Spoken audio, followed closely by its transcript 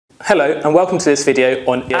Hello and welcome to this video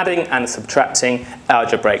on adding and subtracting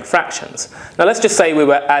algebraic fractions. Now let's just say we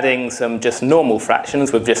were adding some just normal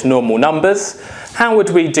fractions with just normal numbers. How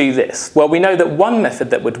would we do this? Well, we know that one method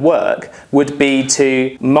that would work would be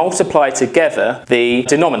to multiply together the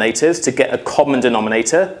denominators to get a common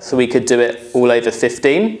denominator. So we could do it all over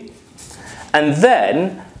 15. And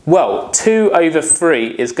then, well, 2 over 3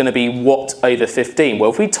 is going to be what over 15? Well,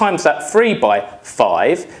 if we times that 3 by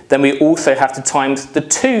 5, then we also have to times the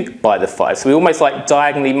 2 by the 5. So we almost like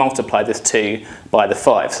diagonally multiply this 2 by the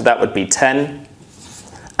 5. So that would be 10.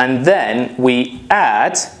 And then we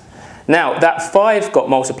add, now that 5 got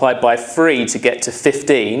multiplied by 3 to get to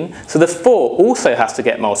 15. So the 4 also has to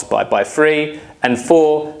get multiplied by 3. And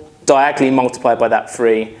 4 diagonally multiplied by that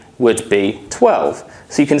 3 would be 12.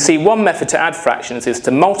 So you can see one method to add fractions is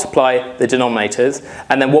to multiply the denominators,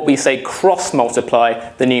 and then what we say cross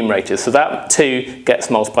multiply the numerators. So that 2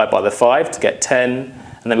 gets multiplied by the 5 to get 10,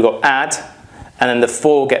 and then we've got add, and then the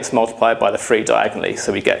 4 gets multiplied by the 3 diagonally,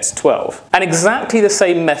 so we get 12. And exactly the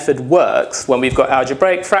same method works when we've got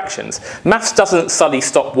algebraic fractions. Maths doesn't suddenly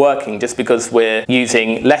stop working just because we're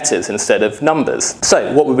using letters instead of numbers.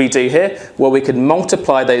 So what would we do here? Well, we could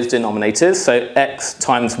multiply those denominators, so x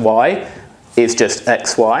times y is just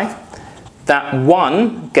xy. That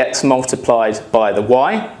 1 gets multiplied by the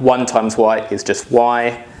y. 1 times y is just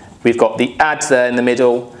y. We've got the add there in the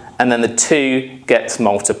middle, and then the 2 gets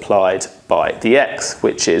multiplied by the x,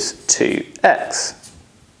 which is 2x.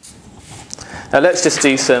 Now let's just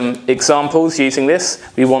do some examples using this.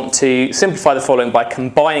 We want to simplify the following by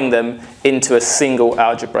combining them into a single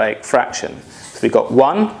algebraic fraction. So we've got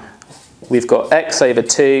 1, we've got x over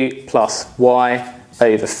 2 plus y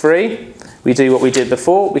over 3. We do what we did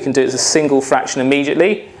before. We can do it as a single fraction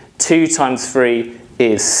immediately. 2 times 3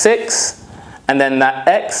 is 6. And then that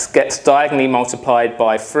x gets diagonally multiplied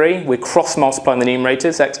by 3. We're cross multiplying the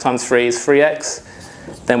numerators. X times 3 is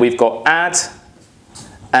 3x. Then we've got add.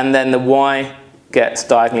 And then the y gets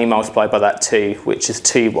diagonally multiplied by that 2, which is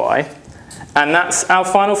 2y. And that's our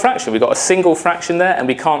final fraction. We've got a single fraction there, and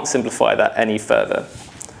we can't simplify that any further.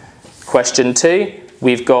 Question 2.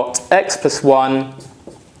 We've got x plus 1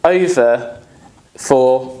 over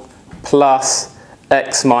 4 plus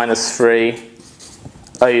x minus 3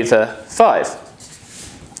 over 5.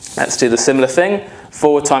 Let's do the similar thing.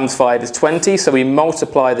 4 times 5 is 20, so we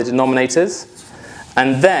multiply the denominators.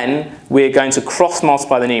 And then we're going to cross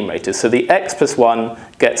multiply the numerators. So the x plus 1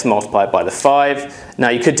 gets multiplied by the 5. Now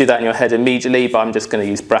you could do that in your head immediately, but I'm just going to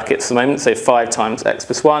use brackets for the moment. So 5 times x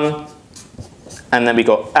plus 1. And then we've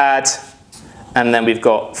got add. And then we've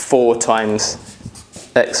got 4 times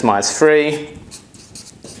x minus 3.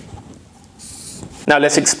 Now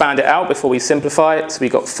let's expand it out before we simplify it. So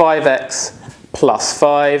we've got 5x plus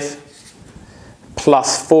 5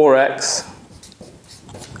 plus 4x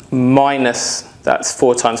minus, that's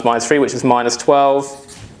 4 times minus 3, which is minus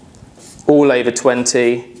 12, all over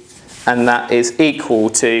 20. And that is equal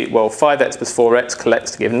to, well, 5x plus 4x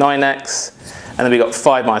collects to give 9x. And then we've got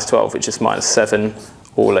 5 minus 12, which is minus 7,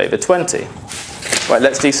 all over 20. Right,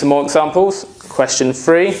 let's do some more examples. Question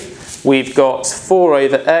 3, we've got 4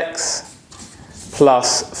 over x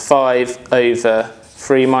plus 5 over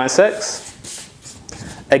 3 minus x.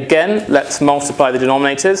 Again, let's multiply the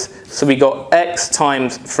denominators. So we got x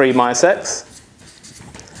times 3 minus x.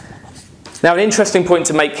 Now an interesting point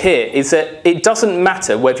to make here is that it doesn't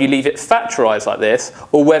matter whether you leave it factorised like this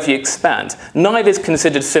or whether you expand. Neither is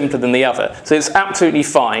considered simpler than the other, so it's absolutely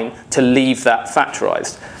fine to leave that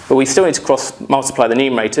factorised. But we still need to cross multiply the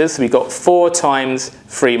numerators. So we've got 4 times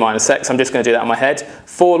 3 minus x. I'm just going to do that in my head.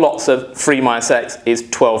 4 lots of 3 minus x is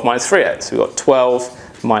 12 minus 3x. So we've got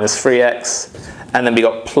 12 minus 3x. And then we've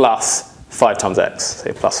got plus 5 times x.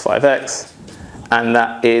 So plus 5x. And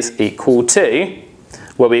that is equal to,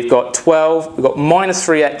 well, we've got 12. We've got minus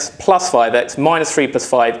 3x plus 5x. Minus 3 plus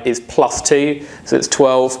 5 is plus 2. So it's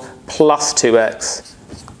 12 plus 2x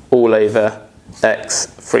all over x,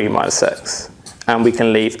 3 minus x. And we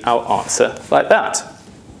can leave our answer like that.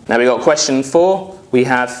 Now we've got question 4. We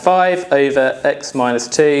have 5 over x minus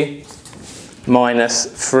 2 minus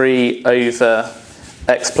 3 over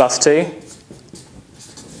x plus 2.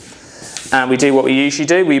 And we do what we usually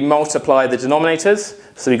do. We multiply the denominators.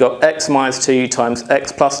 So we've got x minus 2 times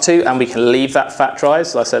x plus 2, and we can leave that factorised,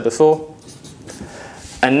 as I said before.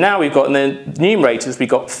 And now we've got in the numerators, we've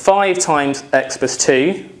got 5 times x plus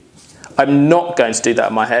 2. I'm not going to do that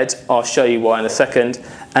in my head. I'll show you why in a second.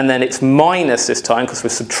 And then it's minus this time because we're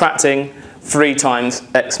subtracting 3 times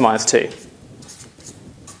x minus 2.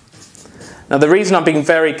 Now the reason I'm being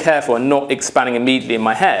very careful and not expanding immediately in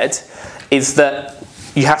my head is that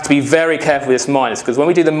you have to be very careful with this minus, because when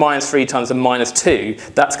we do the minus 3 times the minus 2,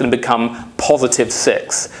 that's going to become positive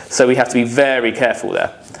 6. So we have to be very careful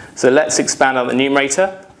there. So let's expand out the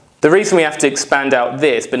numerator. The reason we have to expand out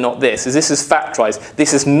this but not this is factorised.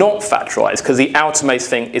 This is not factorised because the outermost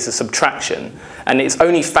thing is a subtraction, and it's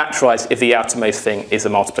only factorised if the outermost thing is a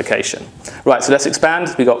multiplication. Right, so let's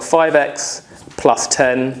expand. We've got 5x plus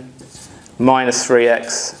 10 minus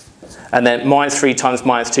 3x, and then minus 3 times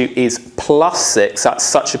minus 2 is plus 6. That's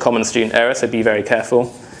such a common student error, so be very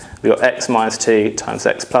careful. We've got x minus 2 times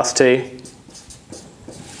x plus 2.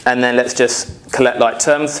 And then let's just collect like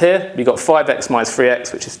terms here. We've got 5x minus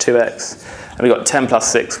 3x, which is 2x. And we've got 10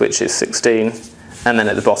 plus 6, which is 16. And then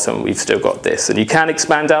at the bottom, we've still got this. And you can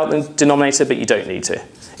expand out the denominator, but you don't need to.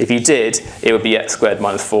 If you did, it would be x squared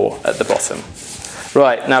minus 4 at the bottom.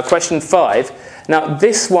 Right, now question 5. Now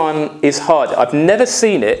this one is hard. I've never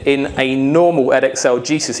seen it in a normal Edexcel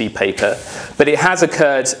GCSE paper, but it has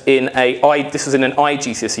occurred in this was in an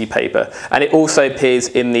IGCSE paper, and it also appears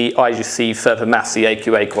in the IGCSE Further Maths, the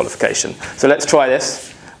AQA qualification. So let's try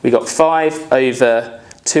this. We got 5 over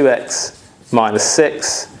 2x minus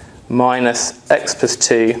 6 minus x plus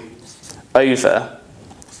 2 over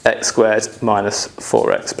x squared minus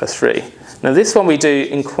 4x plus 3. Now this one we do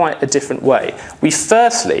in quite a different way.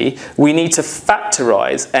 Firstly, we need to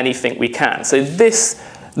factorise anything we can. So this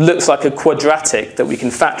looks like a quadratic that we can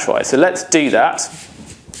factorise. So let's do that.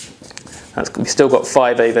 We've still got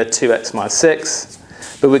 5 over 2x minus 6,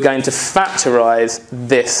 but we're going to factorise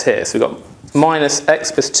this here. So we've got minus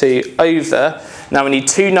x plus 2 over, now we need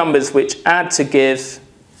two numbers which add to give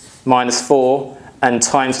minus 4, and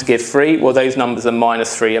times to give 3, well those numbers are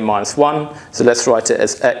minus 3 and minus 1. So let's write it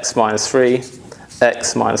as x minus 3,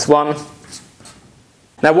 x minus 1.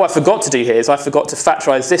 Now what I forgot to do here is I forgot to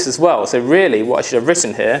factorise this as well. So really what I should have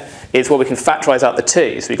written here is, well, we can factorise out the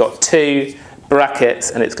 2. So we've got 2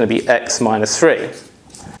 brackets and it's going to be x minus 3.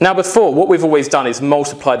 Now before, what we've always done is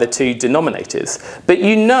multiply the two denominators. But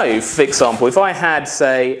you know, for example, if I had,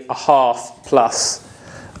 say, a half plus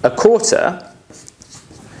a quarter,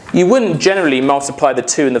 you wouldn't generally multiply the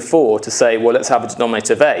 2 and the 4 to say, well, let's have a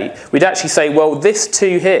denominator of 8. We'd actually say, well, this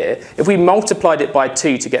 2 here, if we multiplied it by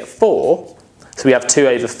 2 to get 4, so we have 2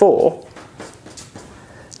 over 4,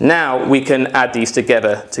 now we can add these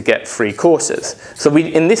together to get 3/4. So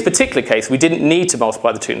in this particular case, we didn't need to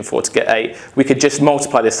multiply the 2 and the 4 to get 8. We could just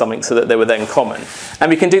multiply this something so that they were then common. And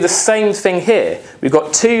we can do the same thing here. We've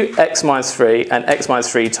got 2x minus 3 and x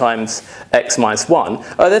minus 3 times x minus 1.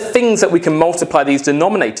 Are there things that we can multiply these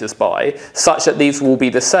denominators by such that these will be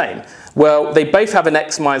the same? Well, they both have an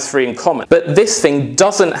x minus 3 in common, but this thing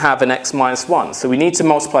doesn't have an x minus 1. So we need to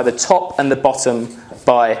multiply the top and the bottom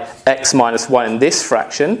by x minus 1 in this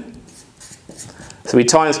fraction. So we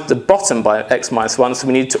times the bottom by x minus 1, so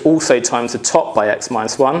we need to also times the top by x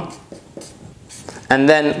minus 1. And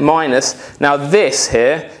then minus, now this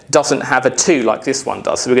here doesn't have a 2 like this one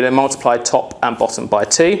does, so we're going to multiply top and bottom by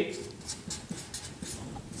 2.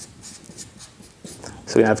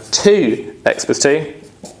 So we have 2x plus 2.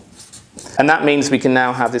 And that means we can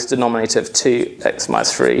now have this denominator of 2x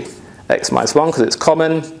minus 3, x minus 1, because it's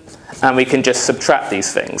common. And we can just subtract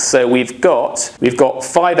these things. So we've got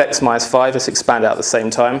 5x minus 5, let's expand out at the same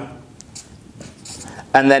time.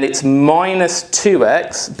 And then it's minus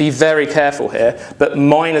 2x, be very careful here, but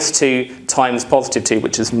minus 2 times positive 2,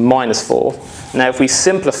 which is minus 4. Now if we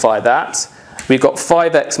simplify that, we've got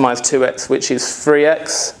 5x minus 2x, which is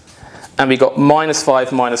 3x. And we've got minus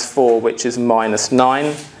 5 minus 4, which is minus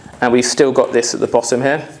 9. And we've still got this at the bottom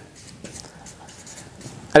here.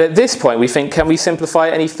 And at this point, we think, can we simplify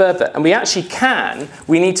it any further? And we actually can.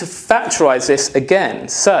 We need to factorise this again.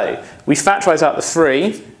 So we factorise out the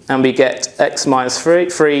 3, and we get x minus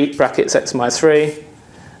 3 brackets x minus 3.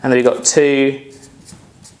 And then we've got 2,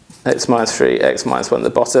 x minus 3, x minus 1 at the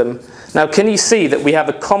bottom. Now, can you see that we have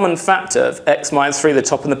a common factor of x minus 3 at the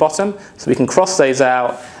top and the bottom? So we can cross those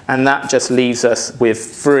out, and that just leaves us with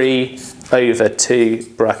 3 over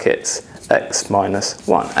 2 brackets x minus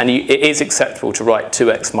 1. And it is acceptable to write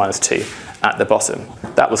 2x minus 2 at the bottom.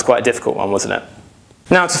 That was quite a difficult one, wasn't it?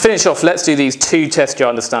 Now to finish off, let's do these two test your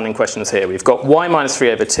understanding questions here. We've got y minus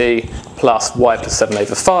 3 over 2 plus y plus 7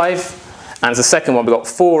 over 5. And as the second one, we've got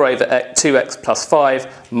 4 over 2x plus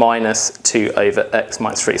 5 minus 2 over x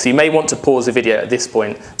minus 3. So you may want to pause the video at this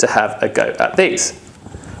point to have a go at these.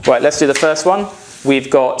 Right, let's do the first one. We've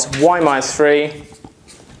got y minus 3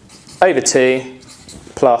 over 2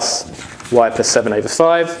 plus y plus 7 over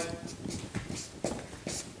 5.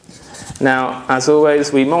 Now, as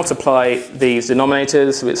always, we multiply these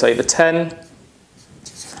denominators, so it's over 10.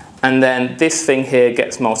 And then this thing here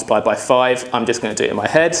gets multiplied by 5. I'm just going to do it in my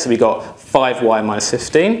head. So we got 5y minus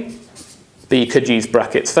 15. But you could use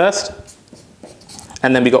brackets first.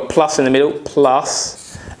 And then we got plus in the middle,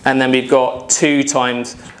 plus. And then we've got 2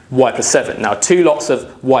 times y plus 7. Now 2 lots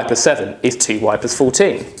of y plus 7 is 2y plus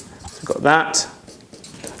 14. So we've got that.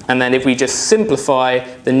 And then if we just simplify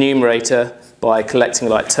the numerator by collecting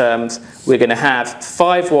like terms, we're going to have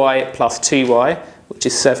 5y plus 2y, which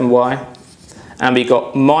is 7y. And we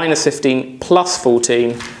got minus 15 plus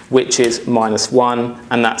 14, which is minus 1,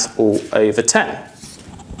 and that's all over 10.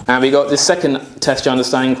 And we got the second test your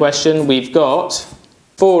understanding question. We've got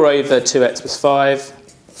 4 over 2x plus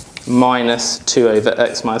 5 minus 2 over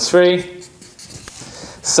x minus 3.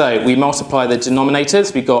 So we multiply the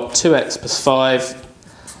denominators. We got 2x plus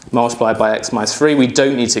 5 multiplied by x minus 3. We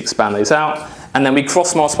don't need to expand those out. And then we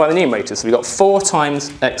cross multiply the numerators. So we've got 4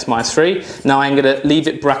 times x minus 3. Now I'm going to leave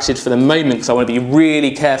it bracketed for the moment because I want to be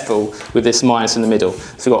really careful with this minus in the middle.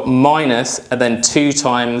 So we've got minus and then 2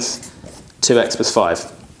 times 2x plus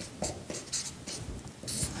 5.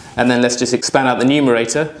 And then let's just expand out the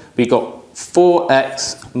numerator. We've got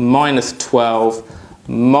 4x minus 12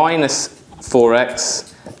 minus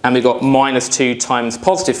 4x. And we've got minus 2 times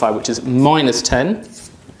positive 5, which is minus 10.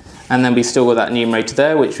 And then we still got that numerator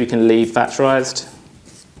there, which we can leave factorised.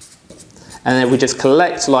 And then we just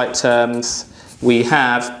collect like terms. We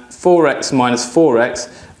have 4x minus 4x,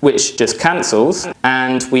 which just cancels.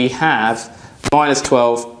 And we have minus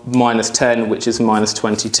 12 minus 10, which is minus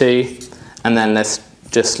 22. And then let's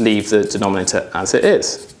just leave the denominator as it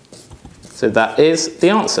is. So that is the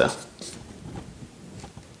answer.